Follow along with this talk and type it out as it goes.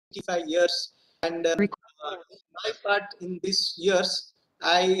25 years, and my part in these years,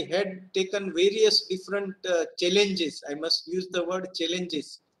 I had taken various different challenges. I must use the word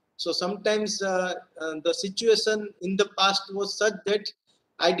challenges. So sometimes the situation in the past was such that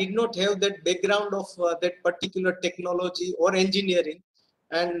I did not have that background of that particular technology or engineering,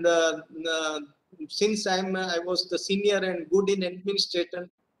 and since I was the senior and good in administration,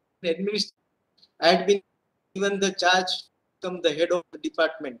 I had been given the charge to become the head of the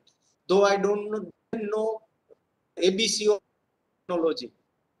department. Though I don't know ABC of technology.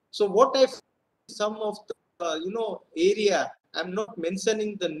 So what I found in some of the area, I'm not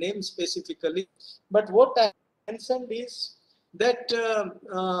mentioning the name specifically, but what I mentioned is that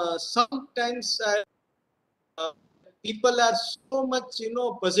sometimes people are so much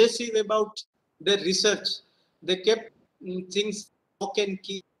possessive about their research. They kept things lock and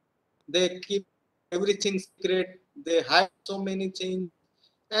key. They keep everything secret. They hide so many things.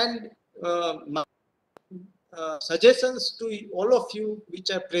 And my suggestions to all of you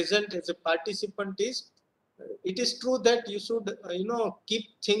which are present as a participant is, it is true that you should keep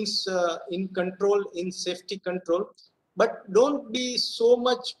things in control, in safety control, but don't be so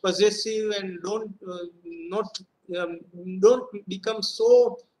much possessive, and not um, don't become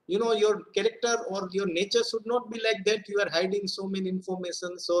so, your character or your nature should not be like that. You are hiding so many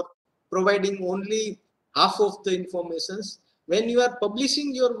informations or providing only half of the informations. When you are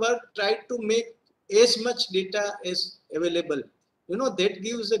publishing your work, try to make as much data as available. That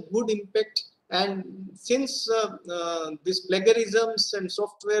gives a good impact. And since this plagiarisms and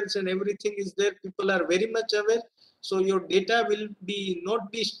softwares and everything is there, people are very much aware. So your data will be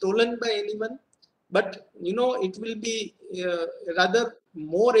not be stolen by anyone, but it will be rather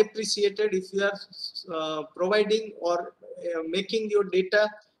more appreciated if you are providing or making your data,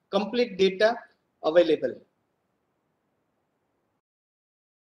 complete data, available.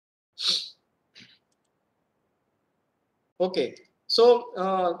 Okay,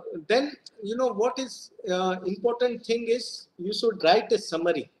 so then what is important thing is you should write a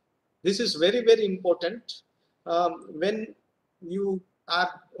summary. This is very, very important. When you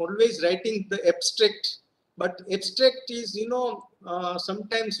are always writing the abstract, but abstract is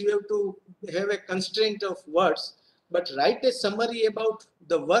sometimes you have to have a constraint of words, but write a summary about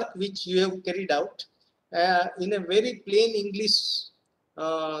the work which you have carried out in a very plain English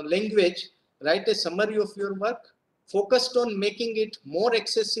language. Write a summary of your work focused on making it more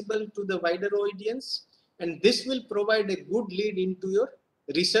accessible to the wider audience, and this will provide a good lead into your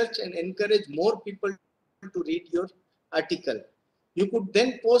research and encourage more people to read your article. You could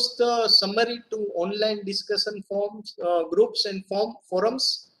then post the summary to online discussion forums, groups and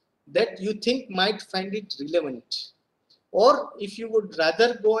forums that you think might find it relevant. Or if you would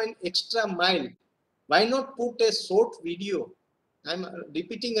rather go an extra mile, why not put a short video? I'm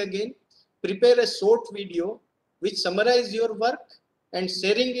repeating again, prepare a short video which summarize your work and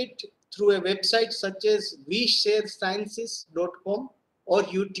sharing it through a website such as WeShareSciences.com or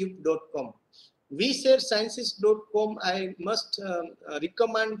YouTube.com. WeShareSciences.com, I must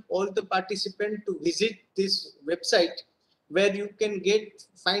recommend all the participants to visit this website, where you can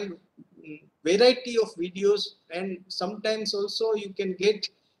find variety of videos, and sometimes also you can get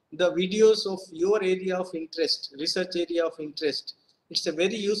the videos of your area of interest, research area of interest. It's a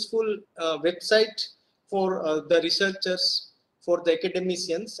very useful website for the researchers, for the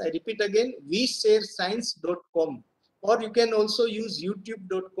academicians. I repeat again, WeShareScience.com, or you can also use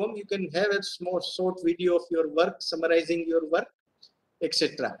YouTube.com. You can have a small short video of your work, summarizing your work,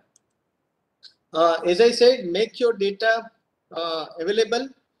 etc. As I said, make your data available,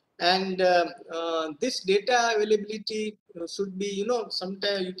 and this data availability should be,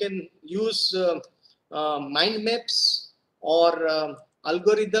 sometimes you can use mind maps or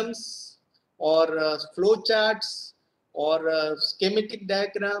algorithms or flow charts or schematic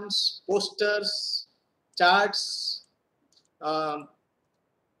diagrams, posters, charts, um,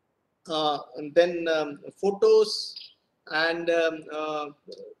 and then photos, and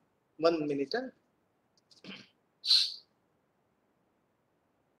 1 minute.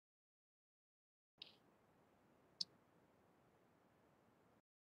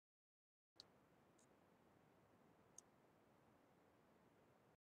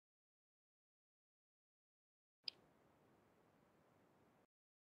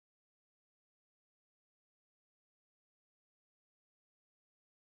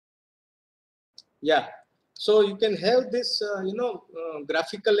 Yeah, so you can have this,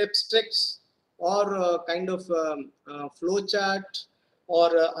 graphical abstracts or kind of flow chart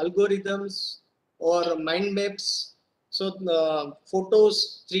or algorithms or mind maps. So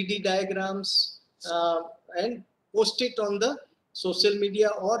photos, 3D diagrams, and post it on the social media,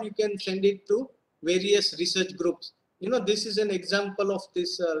 or you can send it to various research groups. This is an example of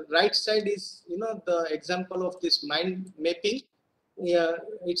this. Right side is, the example of this mind mapping. Yeah,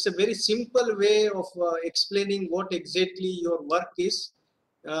 it's a very simple way of explaining what exactly your work is.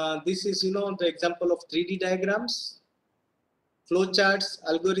 This is, the example of 3D diagrams, flowcharts,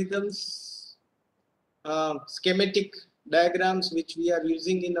 algorithms, schematic diagrams, which we are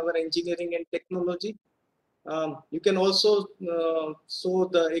using in our engineering and technology. You can also show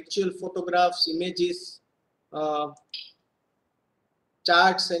the actual photographs, images, uh,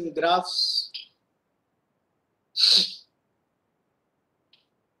 charts and graphs.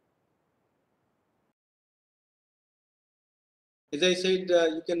 As I said,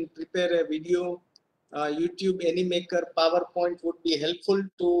 you can prepare a video. YouTube, AnyMaker, PowerPoint would be helpful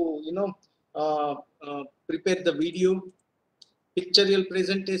to prepare the video. Pictorial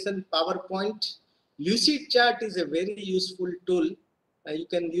presentation, PowerPoint. Lucid chart is a very useful tool. You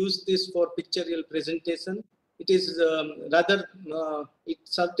can use this for pictorial presentation. It is rather,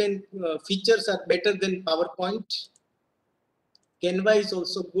 certain features are better than PowerPoint. Canva is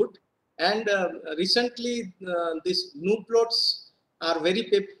also good. And recently, these new plots are very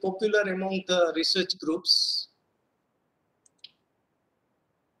popular among the research groups.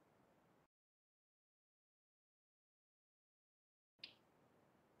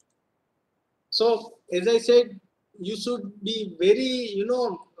 So, as I said, you should be very,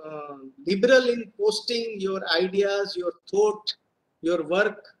 liberal in posting your ideas, your thought, your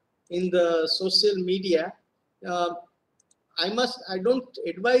work in the social media. Uh, I don't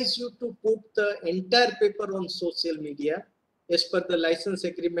advise you to put the entire paper on social media as per the license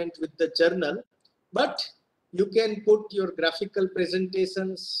agreement with the journal, but you can put your graphical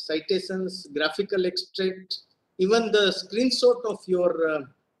presentations, citations, graphical extract, even the screenshot of your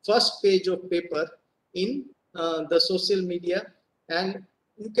first page of paper in the social media. And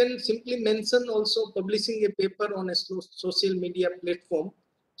you can simply mention also publishing a paper on a social media platform.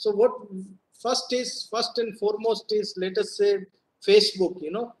 So what first and foremost is, let us say, Facebook.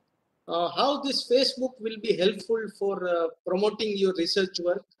 How this Facebook will be helpful for promoting your research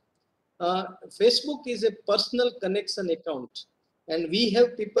work. Facebook is a personal connection account, and we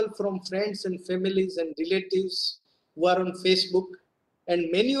have people from friends and families and relatives who are on Facebook,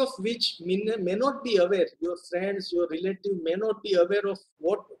 and many of which may not be aware. Your friends, your relative may not be aware of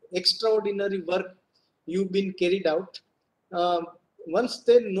what extraordinary work you've been carried out. Um, Once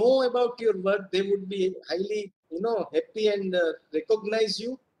they know about your work, they would be highly, happy and recognize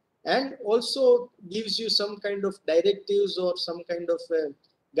you, and also gives you some kind of directives or some kind of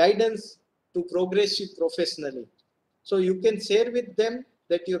guidance to progress you professionally. So you can share with them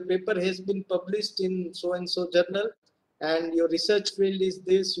that your paper has been published in so and so journal, and your research field is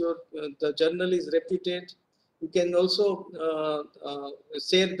this. Your the journal is reputed. You can also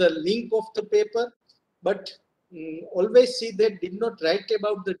share the link of the paper, but always see that did not write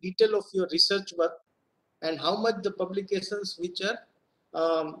about the detail of your research work and how much the publications which are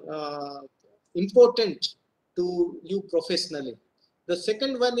important to you professionally. The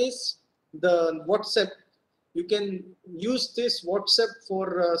second one is the WhatsApp. You can use this WhatsApp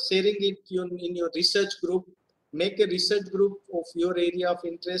for sharing it in your research group. Make a research group of your area of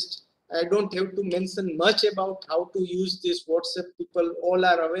interest. I don't have to mention much about how to use this WhatsApp. People all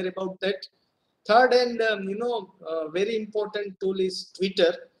are aware about that. Third and very important tool is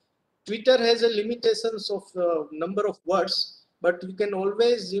Twitter. Twitter has a limitations of number of words, but you can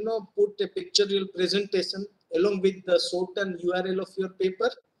always put a pictorial presentation along with the shortened URL of your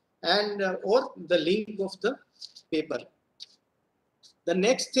paper and or the link of the paper. The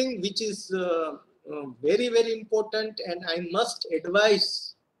next thing which is very important, and I must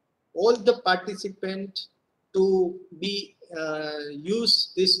advise all the participants to be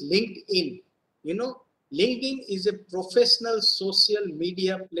use this LinkedIn. LinkedIn is a professional social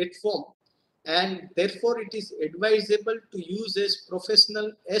media platform, and therefore it is advisable to use as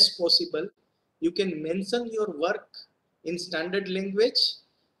professional as possible. You can mention your work in standard language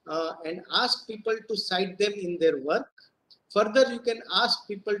and ask people to cite them in their work. Further, you can ask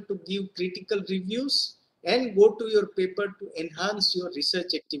people to give critical reviews and go to your paper to enhance your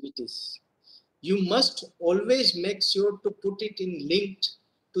research activities. You must always make sure to put it in linked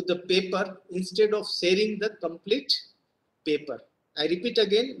to the paper instead of sharing the complete paper. I repeat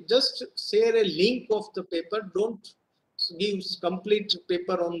again, just share a link of the paper. Don't give complete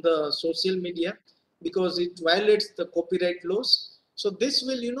paper on the social media because it violates the copyright laws. So this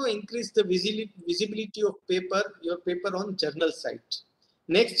will, increase the visibility of your paper on journal site.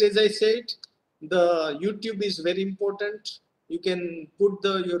 Next, as I said, the YouTube is very important. You can put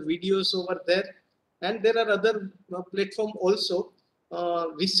your videos over there. And there are other platform also.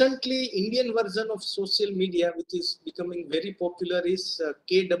 Recently, Indian version of social media, which is becoming very popular, is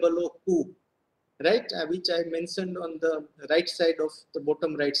KOO, right? Which I mentioned on the right side of the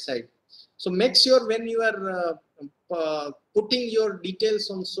bottom right side. So make sure when you are putting your details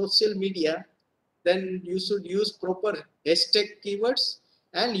on social media, then you should use proper hashtag keywords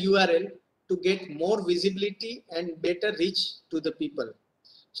and URL to get more visibility and better reach to the people.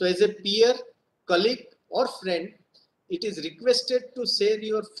 So as a peer, colleague or friend, it is requested to share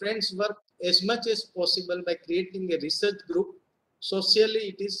your friend's work as much as possible by creating a research group.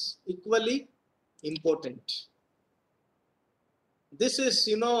 Socially, it is equally important. This is,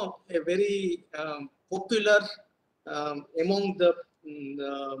 a very popular among the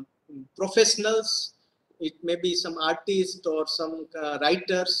professionals. It may be some artist or some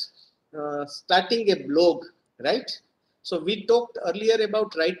writers starting a blog, right? So we talked earlier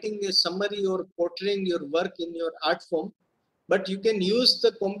about writing a summary or portraying your work in your art form, but you can use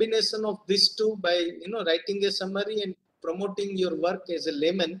the combination of these two by writing a summary and promoting your work as a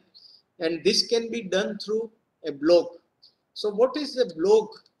layman, and this can be done through a blog. So what is a blog?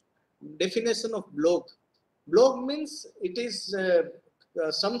 Definition of blog. Blog means it is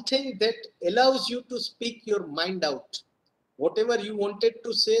something that allows you to speak your mind out. Whatever you wanted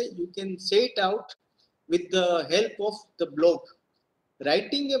to say, you can say it out with the help of the blog.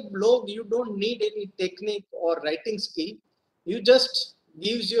 Writing a blog, you don't need any technique or writing skill. You just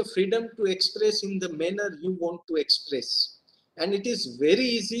gives you freedom to express in the manner you want to express, and it is very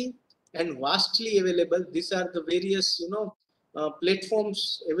easy and vastly available. These are the various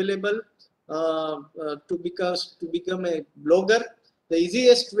platforms available to become a blogger. The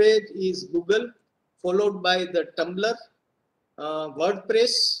easiest way is Google, followed by the Tumblr,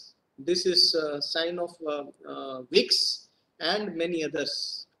 WordPress. This is a sign of Wix, and many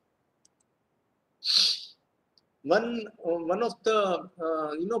others. One of the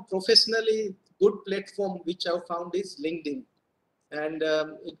professionally good platform which I've found is LinkedIn, and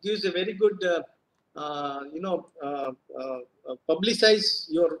it gives a very good publicize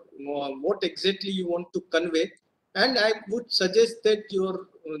your what exactly you want to convey. And I would suggest that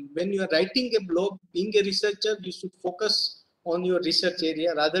when you are writing a blog, being a researcher, you should focus on your research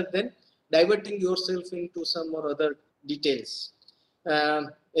area rather than diverting yourself into some or other details.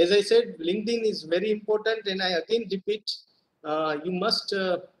 As I said, LinkedIn is very important, and I again repeat, you must,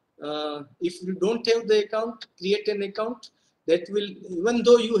 if you don't have the account, create an account. That will, even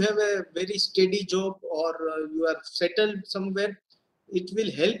though you have a very steady job or you are settled somewhere, it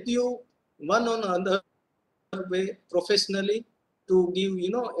will help you one on another way professionally to give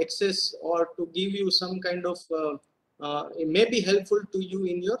access, or to give you some kind of it may be helpful to you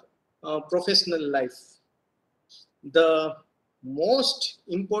in your professional life. The most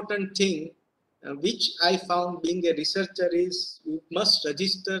important thing which I found being a researcher is you must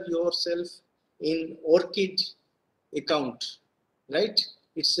register yourself in ORCID account, right?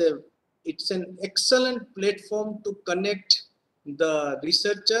 It's a it's an excellent platform to connect the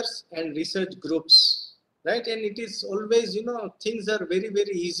researchers and research groups, right? And it is always, things are very,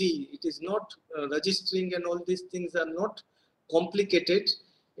 very easy. It is not registering, and all these things are not complicated.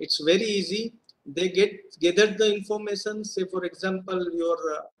 It's very easy. They gathered the information, say for example your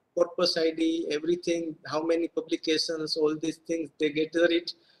corpus ID, everything, how many publications, all these things, they gather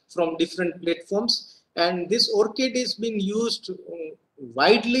it from different platforms. And this ORCID is being used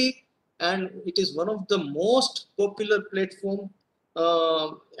widely, and it is one of the most popular platform.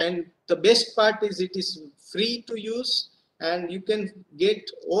 And the best part is it is free to use, and you can get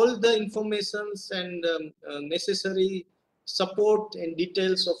all the informations and necessary support and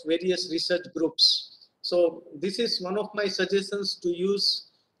details of various research groups. So this is one of my suggestions, to use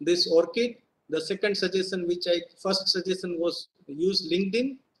this ORCID. The second suggestion, first suggestion was use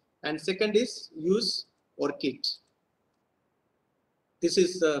LinkedIn, and second is use ORCID. This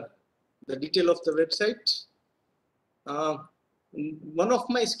is the detail of the website. One of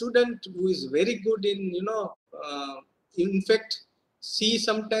my student who is very good in, in fact, she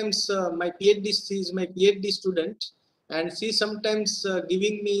sometimes, she is my PhD student, and she sometimes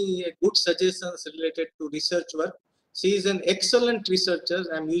giving me good suggestions related to research work. She is an excellent researcher.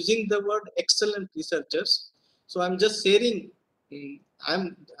 I'm using the word excellent researchers. So I'm just sharing.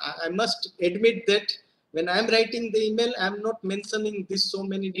 I must admit that when I'm writing the email, I'm not mentioning this so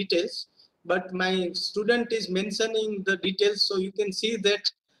many details, but my student is mentioning the details. So you can see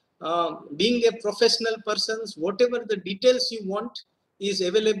that being a professional person, whatever the details you want is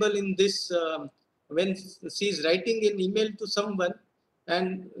available in this. When she is writing an email to someone,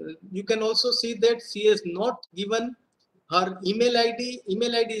 and you can also see that she has not given her email ID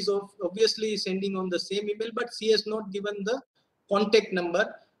is obviously sending on the same email, but she has not given the contact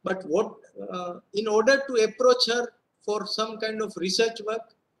number. But what in order to approach her for some kind of research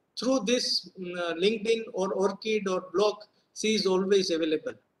work through this LinkedIn or Orchid or blog, she is always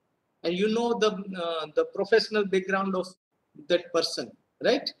available. And you know the professional background of that person,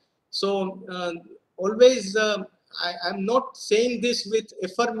 right? So always I'm not saying this with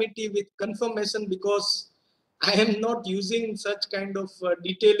affirmative, with confirmation, because I am not using such kind of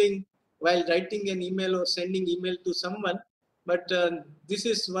detailing while writing an email or sending email to someone. But this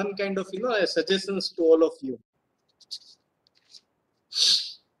is one kind of a suggestions to all of you.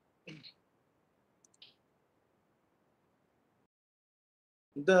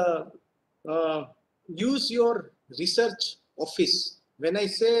 The use your research office. When I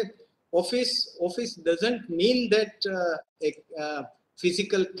say office doesn't mean that a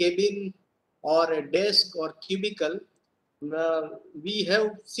physical cabin or a desk or cubicle. We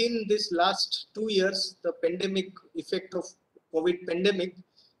have seen this last 2 years, the pandemic effect of COVID pandemic,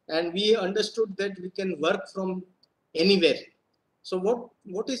 and we understood that we can work from anywhere. So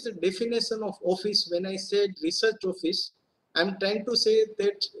what is the definition of office? When I said research office, I'm trying to say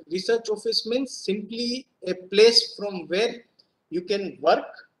that research office means simply a place from where you can work.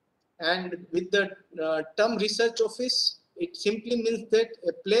 And with the term research office, it simply means that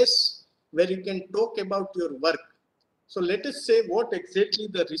a place where you can talk about your work. So let us say what exactly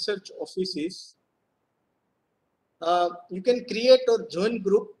the research office is. You can create or join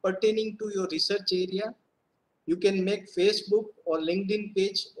group pertaining to your research area. You can make Facebook or LinkedIn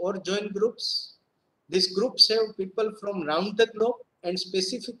page or join groups. These groups have people from around the globe, and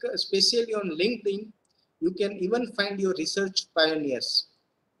especially on LinkedIn, you can even find your research pioneers.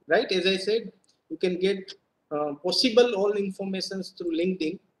 Right? As I said, you can get possible all informations through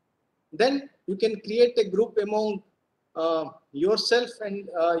LinkedIn. Then you can create a group among yourself and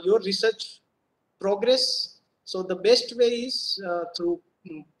your research progress. So the best way is through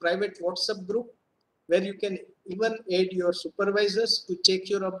private WhatsApp group, where you can even add your supervisors to check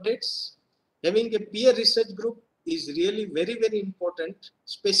your updates. Having a peer research group is really very, very important,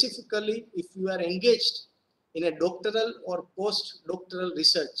 specifically if you are engaged in a doctoral or post-doctoral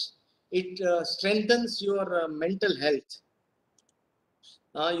research. It strengthens your mental health.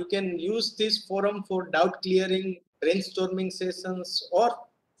 You can use this forum for doubt clearing, brainstorming sessions, or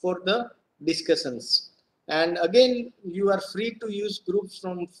for the discussions. And again, you are free to use groups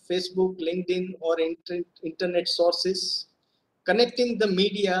from Facebook, LinkedIn, or internet sources. Connecting the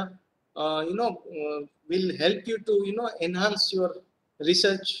media, will help you to enhance your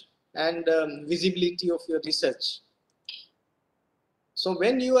research and visibility of your research. So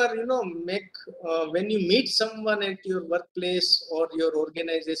when you are, when you meet someone at your workplace or your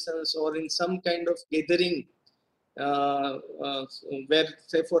organizations or in some kind of gathering, uh, uh, where,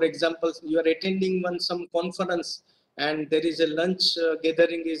 say, for example, you are attending some conference and there is a lunch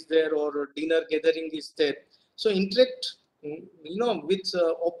gathering is there or dinner gathering is there. So interact, with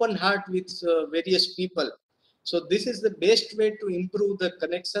open heart with various people. So this is the best way to improve the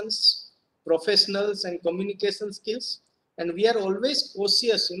connections, professionals, and communication skills. And we are always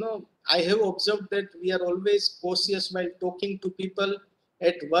cautious. I have observed that we are always cautious while talking to people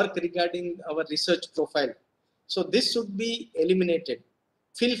at work regarding our research profile. So this should be eliminated.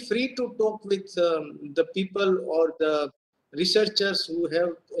 Feel free to talk with the people or the researchers who have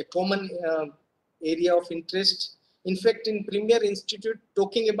a common area of interest. In fact, in Premier Institute,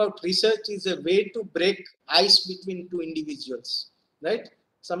 talking about research is a way to break ice between two individuals, right?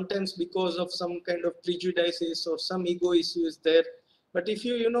 Sometimes because of some kind of prejudices or some ego issues there. But if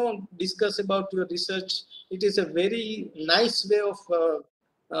you, discuss about your research, it is a very nice way of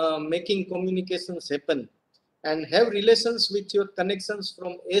making communications happen, and have relations with your connections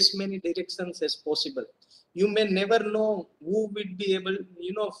from as many directions as possible. You may never know who will be able,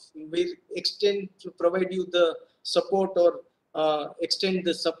 will extend to provide you the support or extend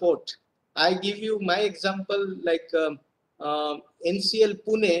the support. I give you my example, like NCL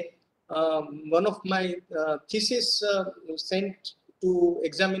Pune. One of my thesis sent to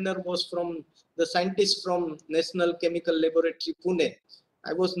examiner was from the scientist from National Chemical Laboratory Pune.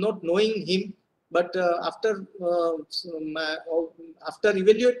 I was not knowing him, but after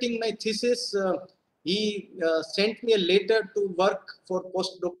evaluating my thesis, he sent me a letter to work for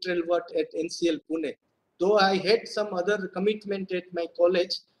postdoctoral work at NCL Pune. Though I had some other commitment at my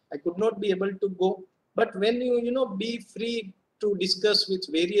college, I could not be able to go. But when be free to discuss with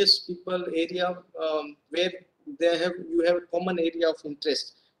various people area where you have a common area of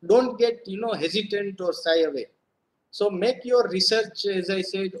interest, don't get hesitant or shy away. So make your research, as I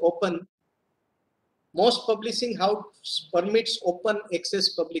said, open. Most publishing house permits open access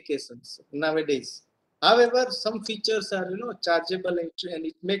publications nowadays. However, some features are chargeable and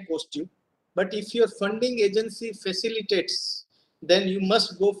it may cost you. But if your funding agency facilitates, then you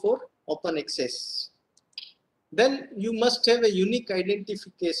must go for open access. Then you must have a unique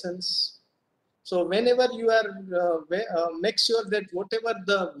identifications. So whenever you are make sure that whatever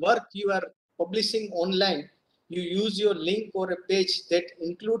the work you are publishing online, you use your link or a page that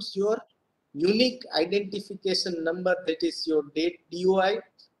includes your unique identification number, that is your date DOI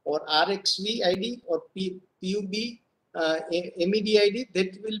or RXV ID or PUB MED ID,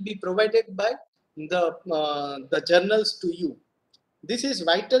 that will be provided by the journals to you. This is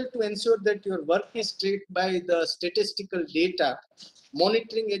vital to ensure that your work is tracked by the statistical data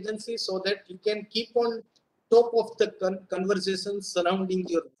monitoring agency, so that you can keep on top of the conversations surrounding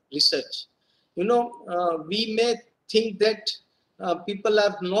your research. We may think that people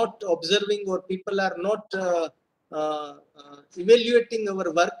are not observing or people are not evaluating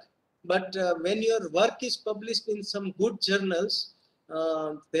our work, but when your work is published in some good journals,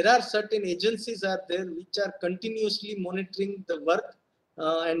 there are certain agencies are there which are continuously monitoring the work,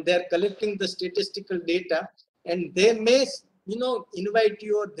 and they are collecting the statistical data, and they may invite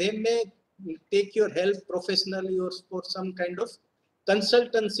you, or they may take your help professionally or for some kind of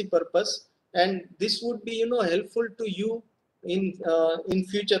consultancy purpose, and this would be helpful to you in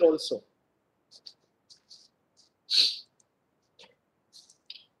future also.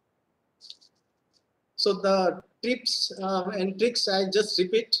 So the tips and tricks I just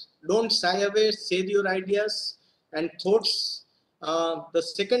repeat: don't shy away, share your ideas and thoughts. The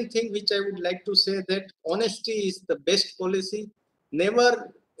second thing which I would like to say, that honesty is the best policy.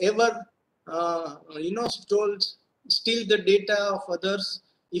 Never ever steal the data of others.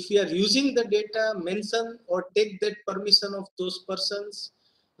 If you are using the data, mention or take that permission of those persons.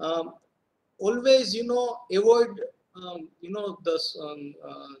 Always avoid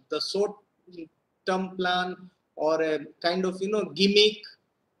the short term plan, or a kind of gimmick,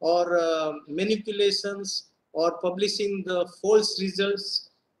 or manipulations, or publishing the false results.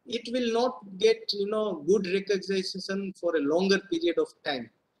 It will not get good recognition for a longer period of time.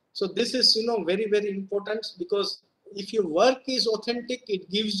 So this is very very important, because if your work is authentic, it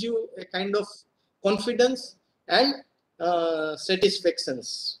gives you a kind of confidence and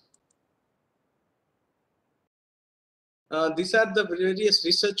satisfactions. These are the various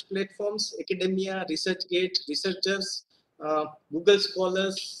research platforms: academia, ResearchGate, researchers, Google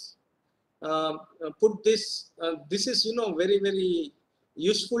Scholars. Put this. This is very very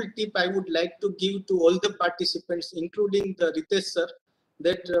useful tip I would like to give to all the participants, including the Ritesh sir.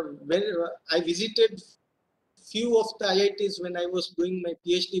 That when I visited few of the IITs when I was doing my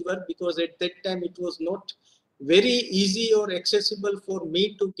PhD work, because at that time it was not very easy or accessible for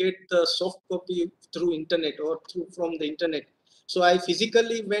me to get the soft copy through internet or through from the internet. So I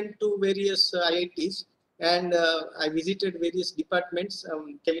physically went to various IITs, and I visited various departments,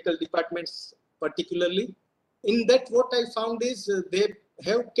 chemical departments particularly. In that, what I found is they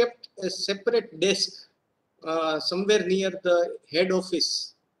have kept a separate desk somewhere near the head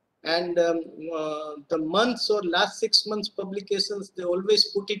office, and the months or last 6 months publications, they always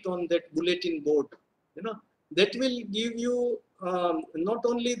put it on that bulletin board. That will give you not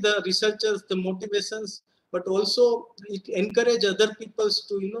only the researchers the motivations, but also it encourage other peoples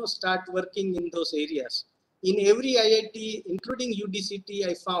to start working in those areas. In every IIT, including UDCT,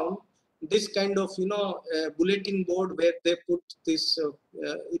 I found this kind of bulletin board where they put this.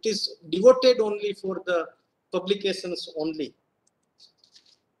 It is devoted only for the publications only.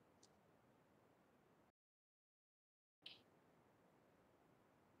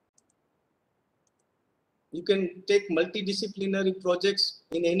 You can take multidisciplinary projects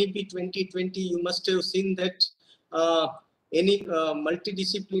in NEP 2020. You must have seen that any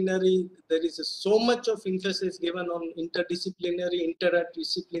multidisciplinary, there is so much of emphasis given on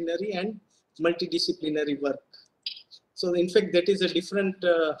interdisciplinary and multidisciplinary work. So in fact, that is a different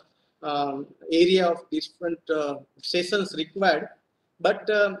area of different sessions required. But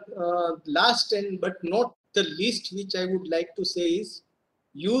last and but not the least, which I would like to say is,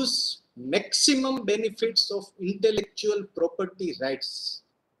 use maximum benefits of intellectual property rights.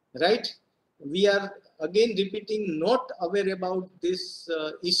 Right? We are again repeating, not aware about these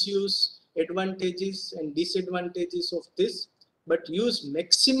issues, advantages and disadvantages of this, but use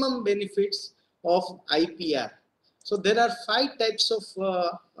maximum benefits of IPR. So there are 5 types of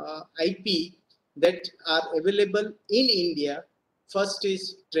IP that are available in India. First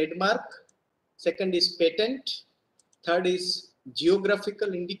is trademark, second is patent, third is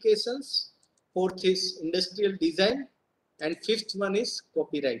geographical indications, fourth is industrial design, and fifth one is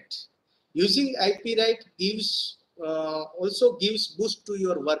copyright. Using IP right gives also gives boost to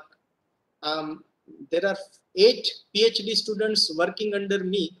your work. Um, there are 8 PhD students working under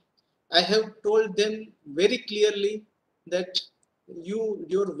me. I have told them very clearly that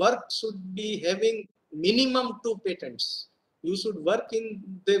your work should be having minimum 2 patents. You should work in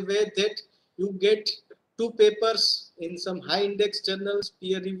the way that you get 2 papers in some high index journals,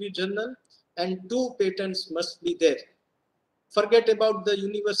 peer review journal, and 2 patents must be there. Forget about the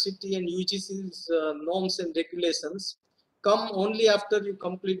university and UGC's norms and regulations. Come only after you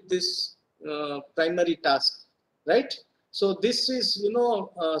complete this primary task, right? So this is,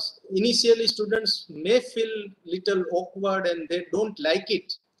 initially students may feel little awkward and they don't like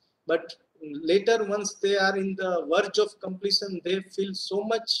it, but later once they are in the verge of completion, they feel so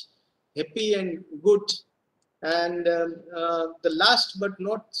much happy and good. And the last but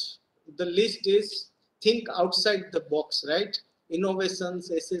not the least is think outside the box, right? Innovations,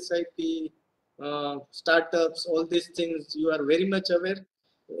 SSIP, startups, all these things you are very much aware.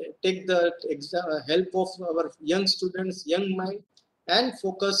 Take the help of our young students, young mind, and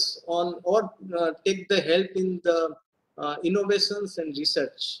focus on or take the help in the innovations and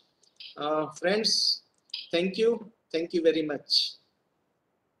research. Friends, thank you. Thank you very much.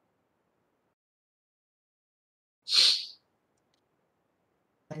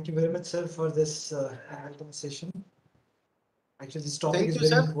 Thank you very much, sir, for this enlightening session. Actually, this topic Thank is you,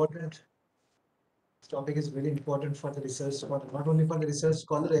 very sir. important. This topic is very important for the research scholar, not only for the research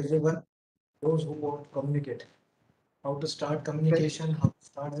scholar, everyone, those who want to communicate. How to start communication, how to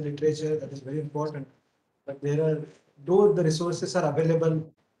start the literature, that is very important. But there are, though the resources are available,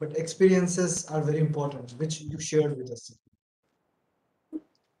 but experiences are very important, which you shared with us.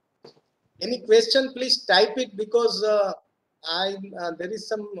 Any question, please type it, because there is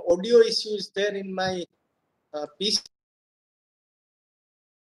some audio issues there in my PC.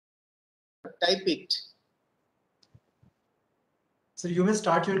 Type it. So you may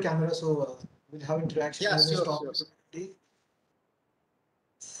start your camera, so we'll have interaction. Yeah, You may sure, stop sure. it.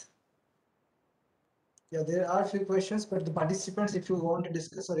 Yeah, there are a few questions, but the participants, if you want to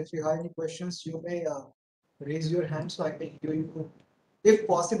discuss or if you have any questions, you may raise your hand so I can hear you. If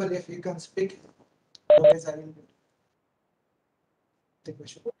possible, if you can speak, otherwise I will the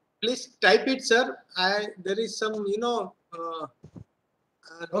question. Please type it, sir. There is some,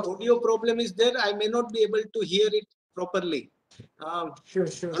 audio problem is there. I may not be able to hear it properly. Sure,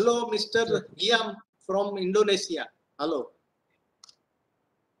 sure. Hello, Mr. Sure. Niam from Indonesia. Hello.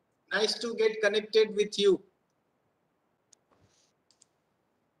 Nice to get connected with you.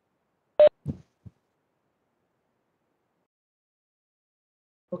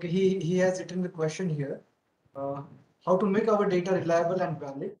 Okay, he has written the question here. How to make our data reliable and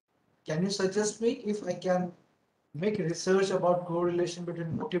valid? Can you suggest me if I can make research about correlation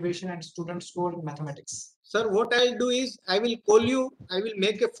between motivation and student score in mathematics? Sir, what I'll do is I will call you. I will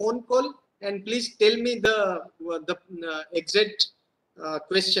make a phone call, and please tell me the exact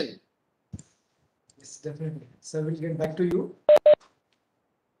question. Yes, definitely. So we'll get back to you.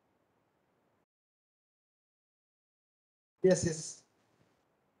 Yes, yes.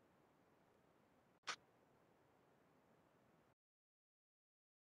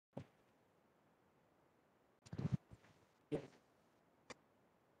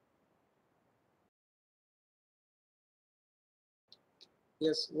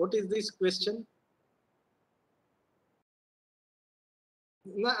 Yes. What is this question?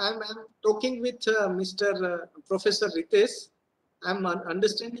 No, I'm talking with Mr. Professor Ritesh. I'm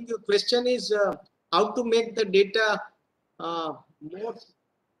understanding your question is how to make the data more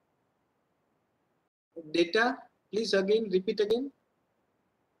data. Please again repeat again.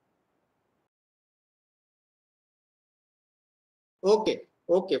 Okay,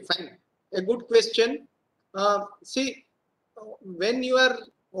 okay, fine. A good question. See, when you are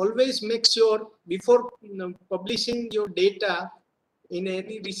always make sure before publishing your data in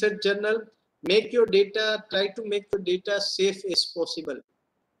any research journal, make your data, try to make your data safe as possible.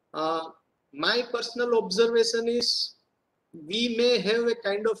 Uh, my personal observation is we may have a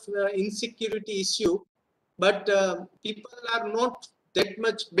kind of insecurity issue, but people are not that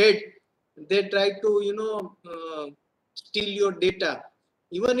much bad. They try to, steal your data.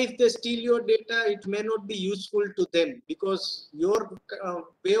 Even if they steal your data, it may not be useful to them, because your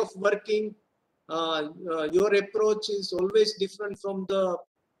way of working, your approach is always different from the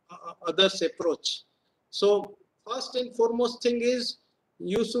others' approach. So first and foremost thing is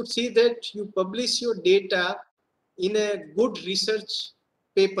you should see that you publish your data in a good research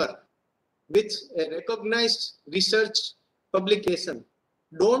paper with a recognized research publication.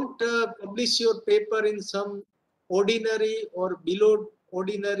 Don't publish your paper in some ordinary or below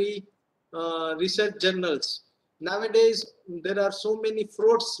ordinary research journals. Nowadays, there are so many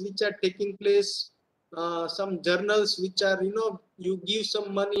frauds which are taking place. Some journals which are, you give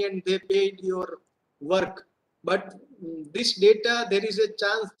some money and they paid your work. But this data, there is a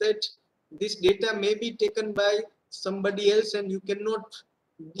chance that this data may be taken by somebody else and you cannot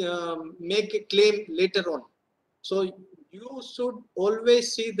make a claim later on. So you should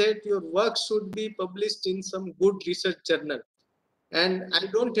always see that your work should be published in some good research journal. And I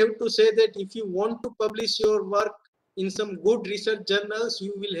don't have to say that if you want to publish your work in some good research journals,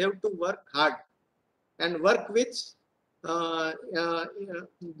 you will have to work hard and work with uh, uh,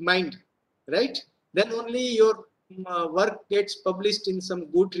 mind, right? Then only your work gets published in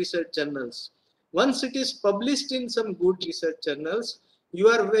some good research journals. Once it is published in some good research journals, you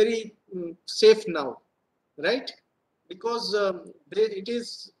are very safe now, right? Because it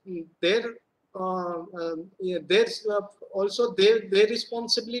is their yeah, there's also their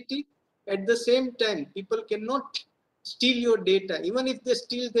responsibility. At the same time, people cannot steal your data. Even if they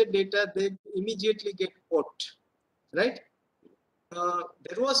steal their data, they immediately get caught, right?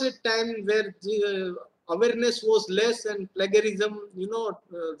 There was a time where the awareness was less and plagiarism,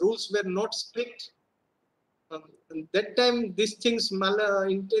 rules were not strict. That time, these things,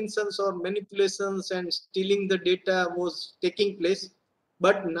 intentions or manipulations and stealing the data was taking place.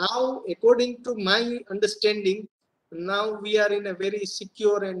 But now, according to my understanding, now we are in a very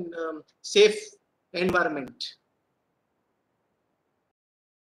secure and safe environment.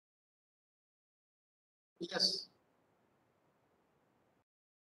 Yes.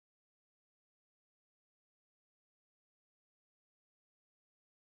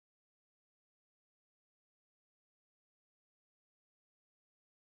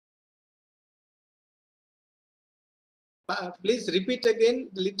 Please repeat again,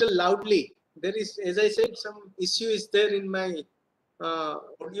 little loudly. There is, as I said, some issue is there in my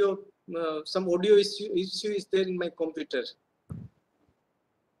audio. Some audio issue is there in my computer.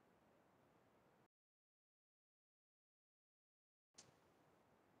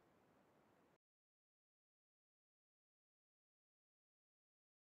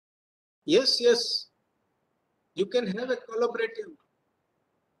 Yes, yes. You can have a collaborative.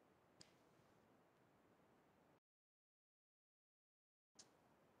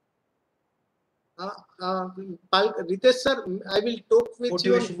 Uh, uh, Ritesh sir, I will talk with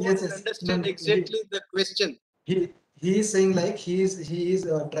you on Motivation, phone yes, and yes. No, understand no, exactly the question. he is saying like he is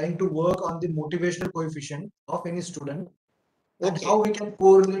trying to work on the motivational coefficient of any student and Okay. how we can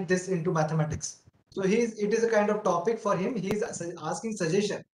correlate this into mathematics. So it is a kind of topic for him. He is asking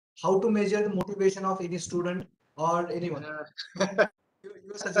suggestion how to measure the motivation of any student or anyone.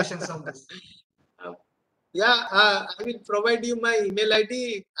 Your suggestions on this. Uh, yeah, I will provide you my email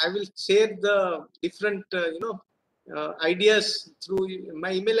ID. I will share the different ideas through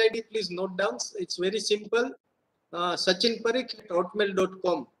my email ID. Please note down. It's very simple.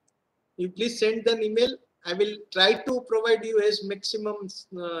 Sachinparik@hotmail.com. You please send an email. I will try to provide you as maximum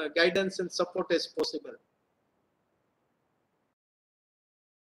guidance and support as possible.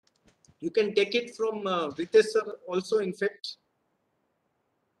 You can take it from Ritesh sir also, in fact.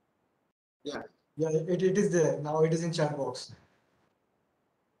 Yeah. Yeah, it is there now. It is in chat box.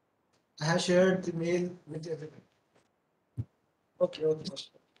 I have shared the mail with everyone. Okay, okay.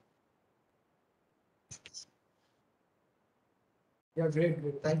 Yeah, great,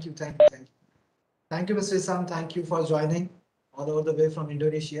 great. Thank you, thank you, thank you. Thank you, Mr. Isam. Thank you for joining all over the way from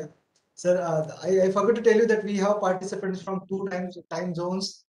Indonesia. Sir, I forgot to tell you that we have participants from time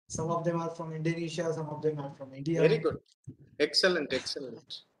zones. Some of them are from Indonesia, some of them are from Very India. good. Excellent,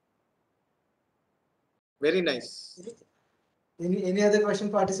 excellent. Very nice. Any other question,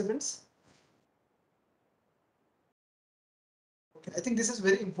 participants? Okay, I think this is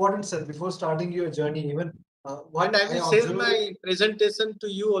very important, sir. Before starting your journey, even And what I I will share observed. my presentation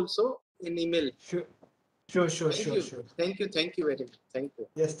to you also in email. Sure, sure, sure, Thank sure, you. sure. Thank you. Thank you very much. Thank you.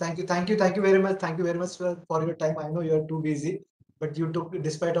 Yes, thank you, thank you, thank you very much. Thank you very much for your time. I know you are too busy, but you took,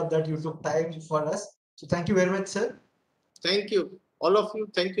 despite of that, you took time for us. So thank you very much, sir. Thank you. All of you,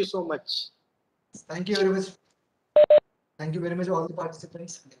 thank you so much. Thank you very much. Thank you very much, all the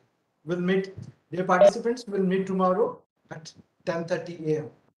participants. We'll meet, dear participants, we'll meet tomorrow at 10:30 a.m.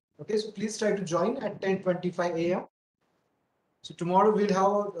 Okay, so please try to join at 10:25 a.m. So tomorrow we'll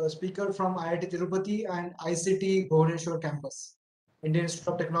have a speaker from IIT Tirupati and ICT Bhubaneswar campus, Indian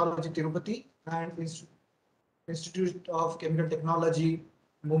Institute of Technology Tirupati and Institute of Chemical Technology,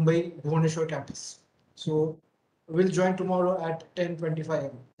 Mumbai, Bhubaneswar campus. So we'll join tomorrow at 10:25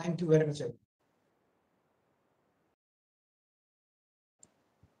 a.m. Thank you very much, everyone.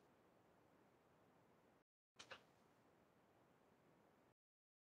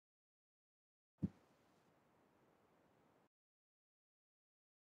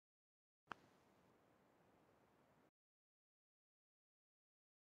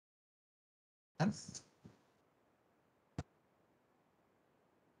 And